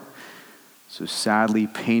of heart. So sadly,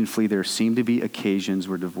 painfully, there seem to be occasions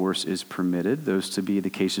where divorce is permitted, those to be the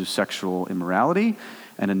case of sexual immorality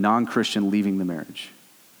and a non-Christian leaving the marriage.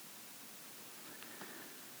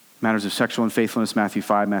 Matters of sexual unfaithfulness, Matthew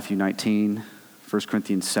 5, Matthew 19, 1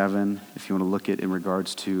 Corinthians 7, if you want to look at in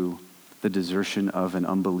regards to the desertion of an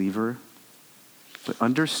unbeliever. But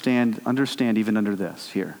understand even under this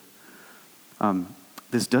here.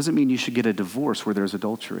 This doesn't mean you should get a divorce where there's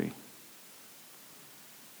adultery.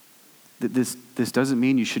 This doesn't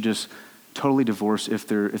mean you should just totally divorce if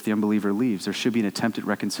the unbeliever leaves. There should be an attempt at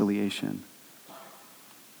reconciliation.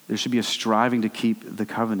 There should be a striving to keep the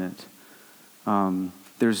covenant.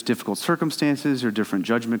 There's difficult circumstances or different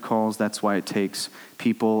judgment calls. That's why it takes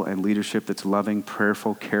people and leadership that's loving,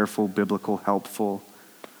 prayerful, careful, biblical, helpful,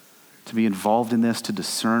 to be involved in this, to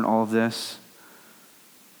discern all of this.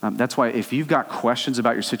 That's why if you've got questions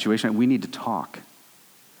about your situation, we need to talk.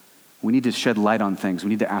 We need to shed light on things. We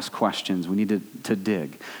need to ask questions. We need to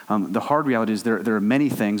dig. The hard reality is there are many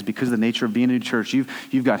things because of the nature of being in a church.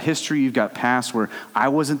 You've got history, you've got past where I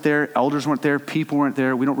wasn't there, elders weren't there, people weren't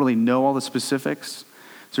there. We don't really know all the specifics.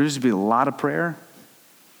 So there's going to be a lot of prayer,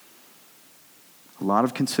 a lot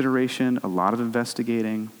of consideration, a lot of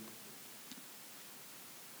investigating.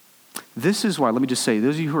 This is why, let me just say,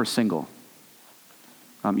 those of you who are single,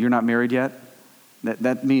 you're not married yet.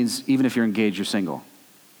 That means even if you're engaged, you're single.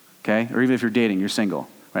 Okay? Or even if you're dating, you're single.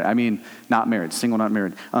 Right? I mean, not married, single, not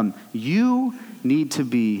married. You need to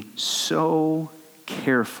be so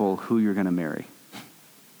careful who you're going to marry.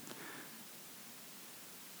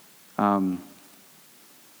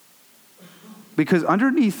 Because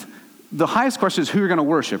underneath, the highest question is who you're going to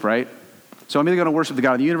worship, right? So I'm either going to worship the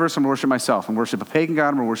God of the universe, or I'm going to worship myself. I'm going to worship a pagan God,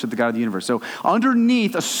 I'm going to worship the God of the universe. So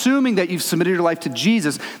underneath, assuming that you've submitted your life to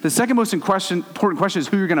Jesus, the second most important question is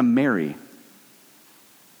who you're going to marry.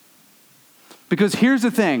 Because here's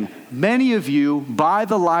the thing, many of you buy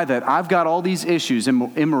the lie that I've got all these issues,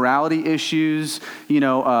 immorality issues,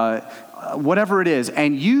 whatever it is,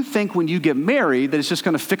 and you think when you get married that it's just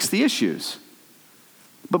going to fix the issues.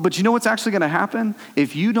 But you know what's actually going to happen?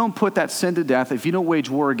 If you don't put that sin to death, if you don't wage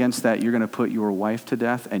war against that, you're going to put your wife to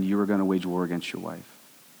death, and you are going to wage war against your wife.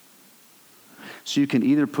 So you can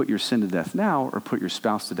either put your sin to death now or put your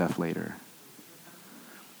spouse to death later.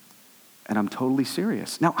 And I'm totally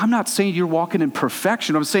serious. Now, I'm not saying you're walking in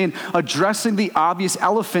perfection. I'm saying addressing the obvious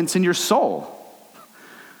elephants in your soul.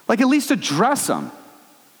 Like, at least address them.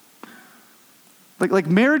 Like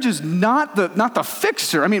marriage is not the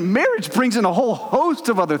fixer. I mean, marriage brings in a whole host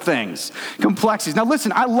of other things, complexities. Now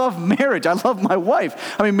listen, I love marriage. I love my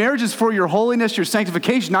wife. I mean, marriage is for your holiness, your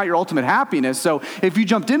sanctification, not your ultimate happiness. So if you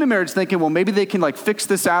jumped into marriage thinking, well, maybe they can like fix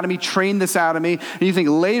this out of me, train this out of me, and you think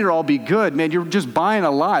later I'll be good, man, you're just buying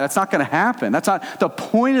a lie. That's not going to happen. That's not the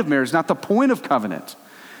point of marriage, not the point of covenant.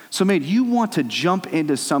 So, man, you want to jump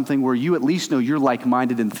into something where you at least know you're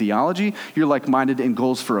like-minded in theology, you're like-minded in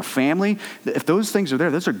goals for a family. If those things are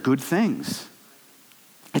there, those are good things.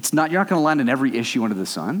 You're not going to land in every issue under the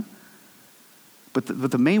sun, but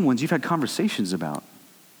the main ones you've had conversations about.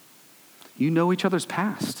 You know each other's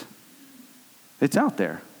past. It's out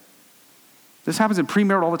there. This happens in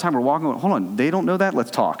premarital all the time. We're walking, hold on, they don't know that?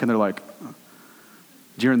 Let's talk. And they're like,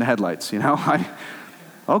 deer in the headlights, you know?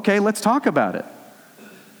 Okay, let's talk about it.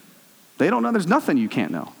 They don't know. There's nothing you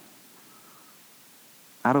can't know.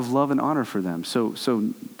 Out of love and honor for them. So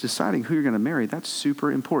deciding who you're going to marry, that's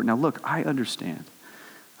super important. Now look, I understand.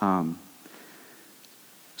 Some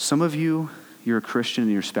of you, you're a Christian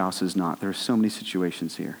and your spouse is not. There are so many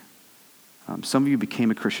situations here. Some of you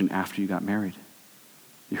became a Christian after you got married.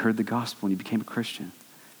 You heard the gospel and you became a Christian.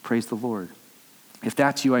 Praise the Lord. If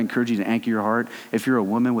that's you, I encourage you to anchor your heart. If you're a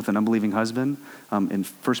woman with an unbelieving husband, in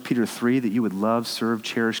 1 Peter 3, that you would love, serve,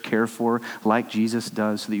 cherish, care for, like Jesus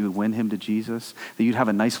does, so that you would win him to Jesus, that you'd have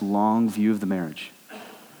a nice long view of the marriage,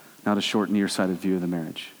 not a short, nearsighted view of the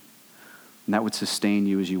marriage. And that would sustain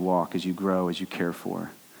you as you walk, as you grow, as you care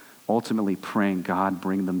for. Ultimately praying, God,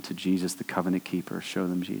 bring them to Jesus, the covenant keeper. Show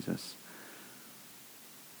them Jesus.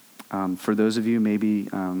 For those of you, maybe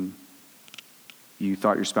you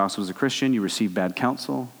thought your spouse was a Christian, you received bad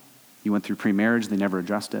counsel, you went through pre-marriage, they never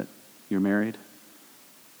addressed it, you're married.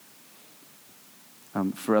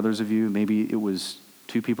 For others of you, maybe it was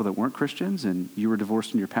two people that weren't Christians and you were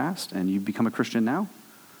divorced in your past and you've become a Christian now.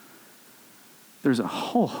 There's a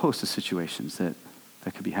whole host of situations that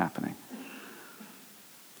could be happening.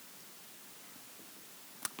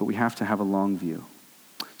 But we have to have a long view.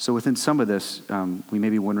 So within some of this, we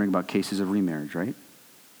may be wondering about cases of remarriage, right?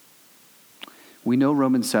 We know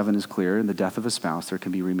Romans 7 is clear. In the death of a spouse, there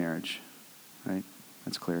can be remarriage, right?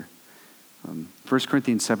 That's clear. 1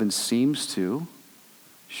 Corinthians 7 seems to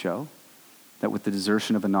show that with the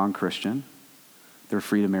desertion of a non-Christian, they're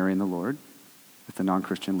free to marry in the Lord if the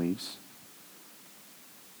non-Christian leaves.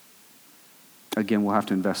 Again, we'll have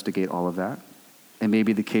to investigate all of that. It may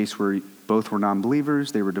be the case where both were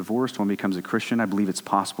non-believers, they were divorced, one becomes a Christian. I believe it's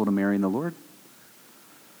possible to marry in the Lord.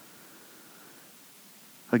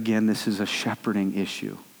 Again, this is a shepherding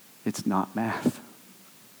issue. It's not math.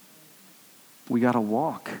 We got to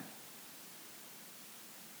walk.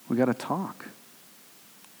 We got to talk.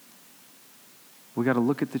 We got to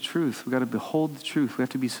look at the truth. We got to behold the truth. We have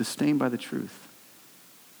to be sustained by the truth.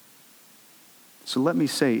 So let me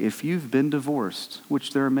say, if you've been divorced,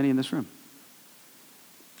 which there are many in this room,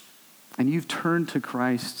 and you've turned to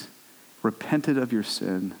Christ, repented of your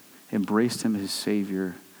sin, embraced him as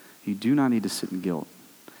Savior, you do not need to sit in guilt.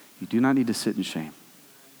 You do not need to sit in shame,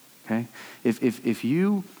 okay? If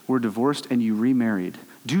you were divorced and you remarried,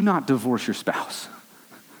 do not divorce your spouse.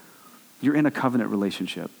 You're in a covenant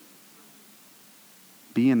relationship.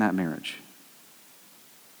 Be in that marriage.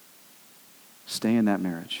 Stay in that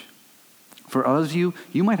marriage. For others of you,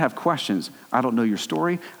 you might have questions. I don't know your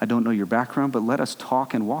story. I don't know your background, but let us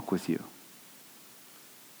talk and walk with you.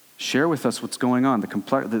 Share with us what's going on,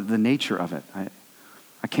 the nature of it.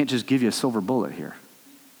 I can't just give you a silver bullet here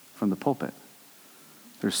from the pulpit.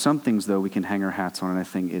 There's some things, though, we can hang our hats on, and I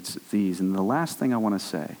think it's these. And the last thing I want to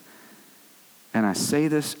say, and I say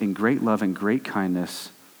this in great love and great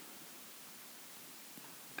kindness,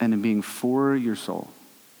 and in being for your soul,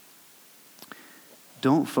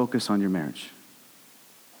 don't focus on your marriage.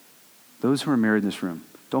 Those who are married in this room,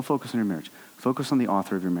 don't focus on your marriage. Focus on the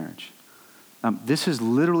author of your marriage. This has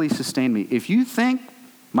literally sustained me. If you think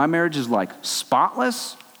my marriage is like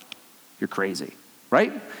spotless, you're crazy.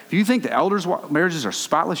 Right? If you think the elders' marriages are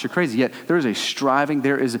spotless, you're crazy. Yet there is a striving,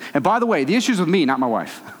 and by the way, the issue is with me, not my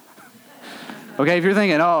wife. Okay, if you're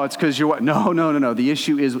thinking, oh, it's because you're what? No. The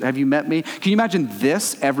issue is, have you met me? Can you imagine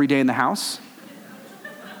this every day in the house?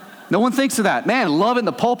 No one thinks of that. Man, love in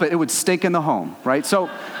the pulpit, it would stink in the home, right? So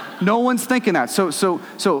No one's thinking that. So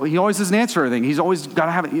he always doesn't answer everything. He's always got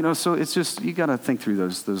to have it, so it's just, you got to think through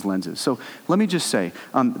those lenses. So let me just say,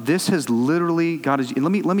 this has literally,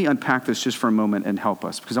 let me unpack this just for a moment and help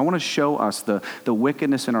us, because I want to show us the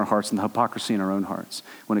wickedness in our hearts and the hypocrisy in our own hearts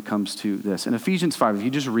when it comes to this. In Ephesians 5, if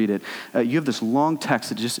you just read it, you have this long text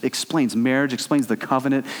that just explains marriage, explains the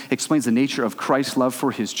covenant, explains the nature of Christ's love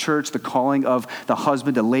for his church, the calling of the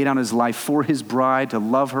husband to lay down his life for his bride, to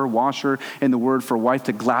love her, wash her in the word, for a wife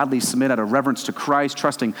to gladly submit out of reverence to Christ,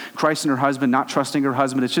 trusting Christ in her husband, not trusting her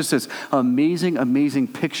husband. It's just this amazing, amazing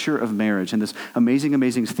picture of marriage and this amazing,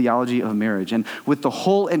 amazing theology of marriage. And with the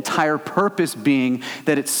whole entire purpose being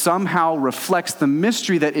that it somehow reflects the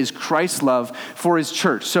mystery that is Christ's love for his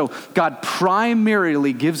church. So God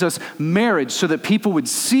primarily gives us marriage so that people would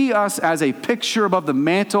see us as a picture above the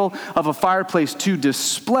mantle of a fireplace to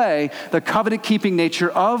display the covenant-keeping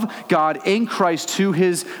nature of God in Christ to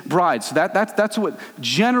his bride. So that's what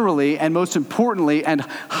generally and most importantly and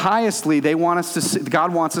highestly they want us to see,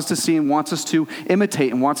 God wants us to see and wants us to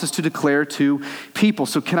imitate and wants us to declare to people.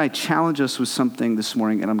 So can I challenge us with something this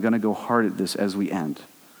morning, and I'm going to go hard at this as we end.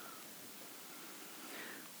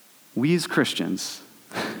 We as Christians,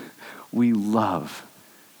 we love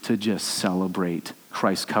to just celebrate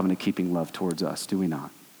Christ's covenant-keeping love towards us, do we not?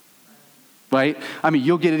 Right? I mean,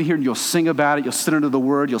 you'll get in here and you'll sing about it. You'll sit under the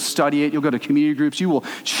word. You'll study it. You'll go to community groups. You will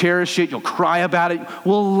cherish it. You'll cry about it.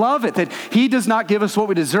 We'll love it that he does not give us what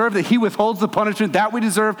we deserve, that he withholds the punishment that we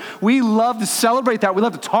deserve. We love to celebrate that. We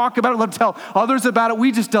love to talk about it. We love to tell others about it.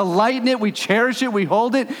 We just delight in it. We cherish it. We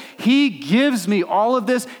hold it. He gives me all of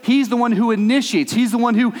this. He's the one who initiates. He's the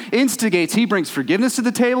one who instigates. He brings forgiveness to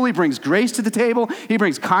the table. He brings grace to the table. He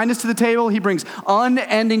brings kindness to the table. He brings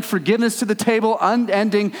unending forgiveness to the table,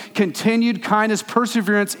 unending continued kindness,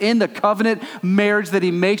 perseverance in the covenant marriage that he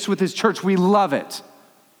makes with his church. We love it.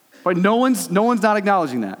 But no one's not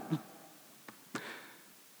acknowledging that.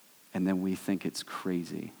 And then we think it's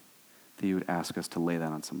crazy that he would ask us to lay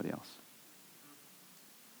that on somebody else.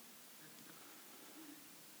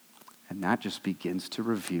 And that just begins to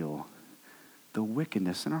reveal the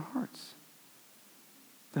wickedness in our hearts,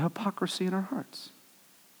 the hypocrisy in our hearts.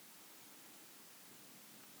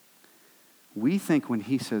 We think when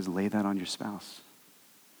he says, lay that on your spouse,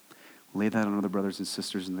 lay that on other brothers and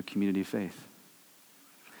sisters in the community of faith,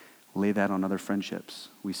 lay that on other friendships,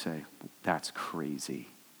 we say, that's crazy.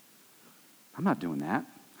 I'm not doing that,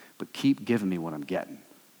 but keep giving me what I'm getting,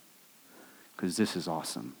 because this is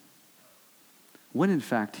awesome. When in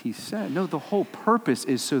fact he said, no, the whole purpose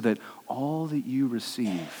is so that all that you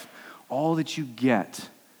receive, all that you get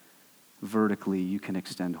vertically, you can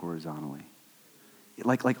extend horizontally.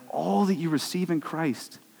 Like all that you receive in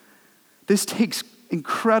Christ. This takes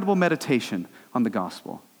incredible meditation on the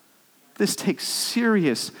gospel. This takes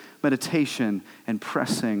serious meditation and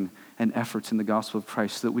pressing and efforts in the gospel of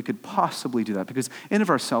Christ so that we could possibly do that, because in of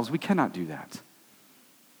ourselves, we cannot do that.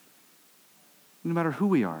 No matter who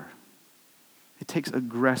we are, it takes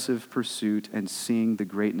aggressive pursuit and seeing the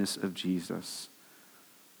greatness of Jesus.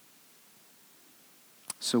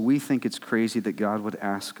 So we think it's crazy that God would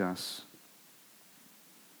ask us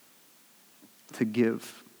to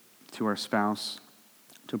give to our spouse,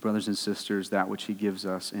 to brothers and sisters, that which he gives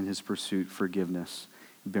us in his pursuit, forgiveness,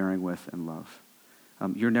 bearing with, and love.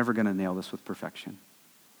 You're never going to nail this with perfection,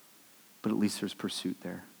 but at least there's pursuit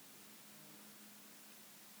there.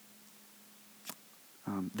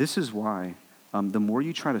 This is why the more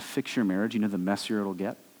you try to fix your marriage, the messier it'll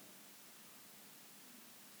get.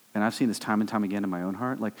 And I've seen this time and time again in my own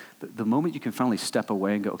heart. Like the moment you can finally step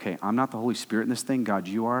away and go, okay, I'm not the Holy Spirit in this thing. God,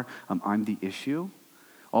 you are. I'm the issue.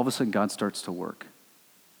 All of a sudden, God starts to work.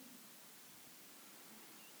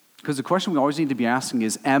 Because the question we always need to be asking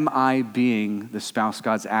is, am I being the spouse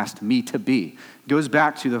God's asked me to be? It goes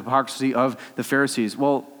back to the hypocrisy of the Pharisees.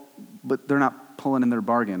 Well, but they're not pulling in their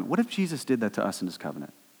bargain. What if Jesus did that to us in his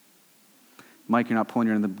covenant? Mike, you're not pulling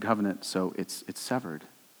your in the covenant, so it's severed,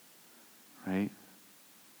 right?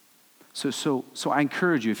 So I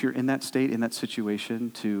encourage you, if you're in that state, in that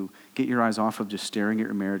situation, to get your eyes off of just staring at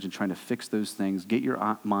your marriage and trying to fix those things. Get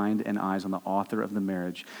your mind and eyes on the author of the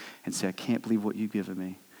marriage and say, I can't believe what you've given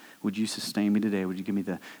me. Would you sustain me today? Would you give me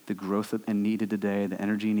the growth and needed today, the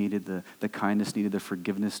energy needed, the kindness needed, the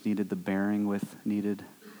forgiveness needed, the bearing with needed?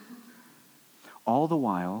 All the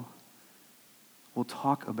while, we'll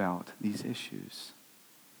talk about these issues.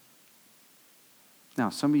 Now,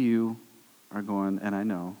 some of you are going, and I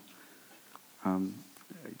know,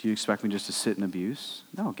 do you expect me just to sit in abuse?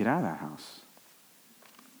 No, get out of that house.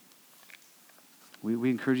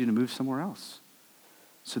 We encourage you to move somewhere else.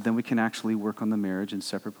 So then we can actually work on the marriage in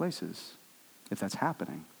separate places, if that's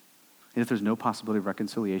happening. And if there's no possibility of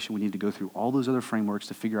reconciliation, we need to go through all those other frameworks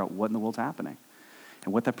to figure out what in the world's happening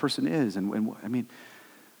and what that person is.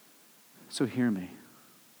 So hear me.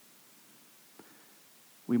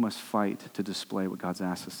 We must fight to display what God's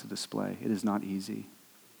asked us to display. It is not easy,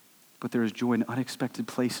 but there is joy in unexpected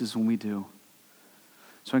places when we do.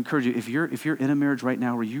 So I encourage you, if you're in a marriage right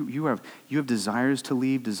now where you have desires to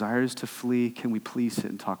leave, desires to flee, can we please sit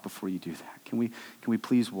and talk before you do that? Can we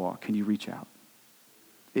please walk? Can you reach out?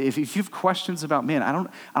 If you have questions about, man, I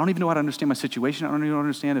don't even know how to understand my situation. I don't even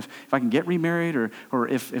understand if I can get remarried or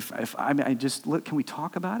can we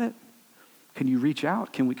talk about it? Can you reach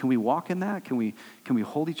out? Can we walk in that? Can we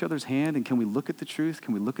hold each other's hand, and can we look at the truth?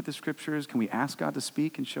 Can we look at the scriptures? Can we ask God to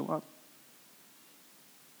speak and show up?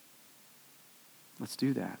 Let's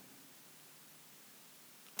do that.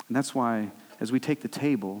 And that's why, as we take the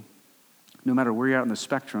table, no matter where you're at on the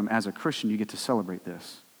spectrum, as a Christian, you get to celebrate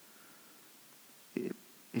this.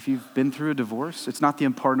 If you've been through a divorce, it's not the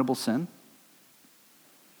unpardonable sin.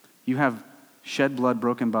 You have shed blood,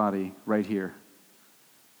 broken body right here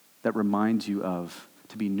that reminds you of,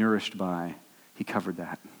 to be nourished by. He covered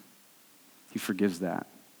that. He forgives that.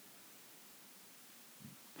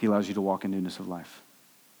 He allows you to walk in newness of life.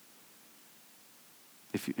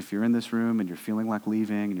 If you're in this room and you're feeling like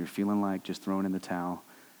leaving and you're feeling like just throwing in the towel,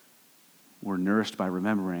 we're nourished by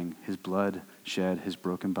remembering his blood shed, his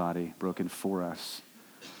broken body, broken for us,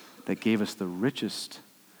 that gave us the richest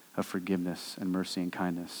of forgiveness and mercy and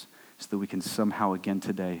kindness, so that we can somehow again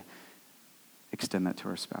today extend that to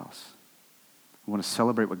our spouse. We want to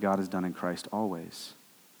celebrate what God has done in Christ always.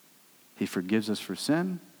 He forgives us for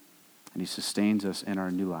sin, and he sustains us in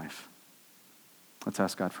our new life. Let's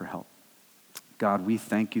ask God for help. God, we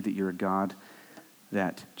thank you that you're a God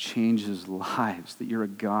that changes lives, that you're a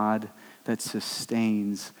God that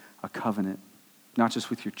sustains a covenant, not just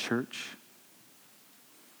with your church,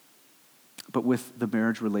 but with the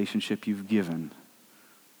marriage relationship you've given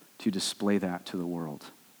to display that to the world.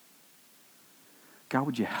 God,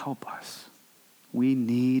 would you help us? We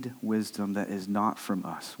need wisdom that is not from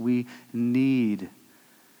us. We need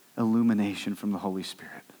illumination from the Holy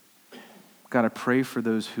Spirit. God, I pray for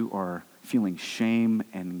those who are feeling shame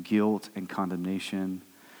and guilt and condemnation,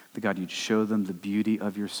 that God, you'd show them the beauty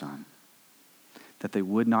of your Son, that they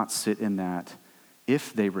would not sit in that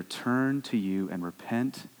if they return to you and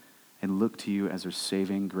repent and look to you as their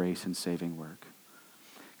saving grace and saving work.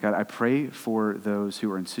 God, I pray for those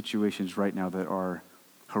who are in situations right now that are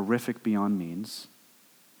horrific beyond means,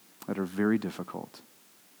 that are very difficult.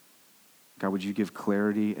 God, would you give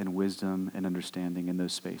clarity and wisdom and understanding in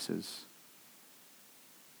those spaces?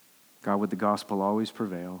 God, would the gospel always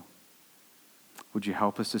prevail? Would you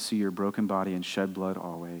help us to see your broken body and shed blood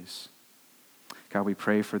always? God, we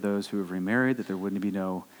pray for those who have remarried, that there wouldn't be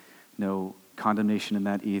no condemnation in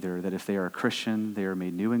that either, that if they are a Christian, they are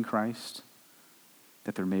made new in Christ,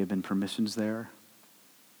 that there may have been permissions there.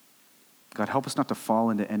 God, help us not to fall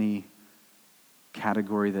into any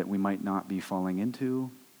category that we might not be falling into.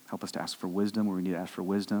 Help us to ask for wisdom where we need to ask for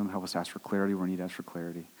wisdom. Help us to ask for clarity where we need to ask for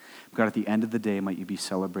clarity. God, at the end of the day, might you be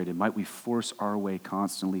celebrated. Might we force our way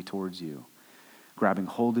constantly towards you, grabbing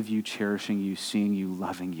hold of you, cherishing you, seeing you,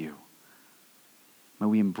 loving you. May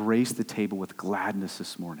we embrace the table with gladness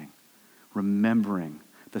this morning, remembering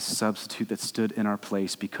the substitute that stood in our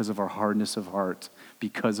place because of our hardness of heart,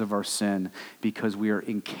 because of our sin, because we are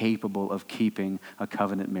incapable of keeping a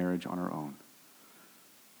covenant marriage on our own.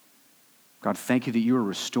 God, thank you that you are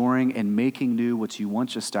restoring and making new what you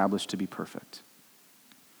once established to be perfect.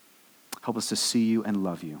 Help us to see you and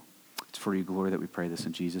love you. It's for your glory that we pray this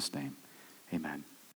in Jesus' name. Amen.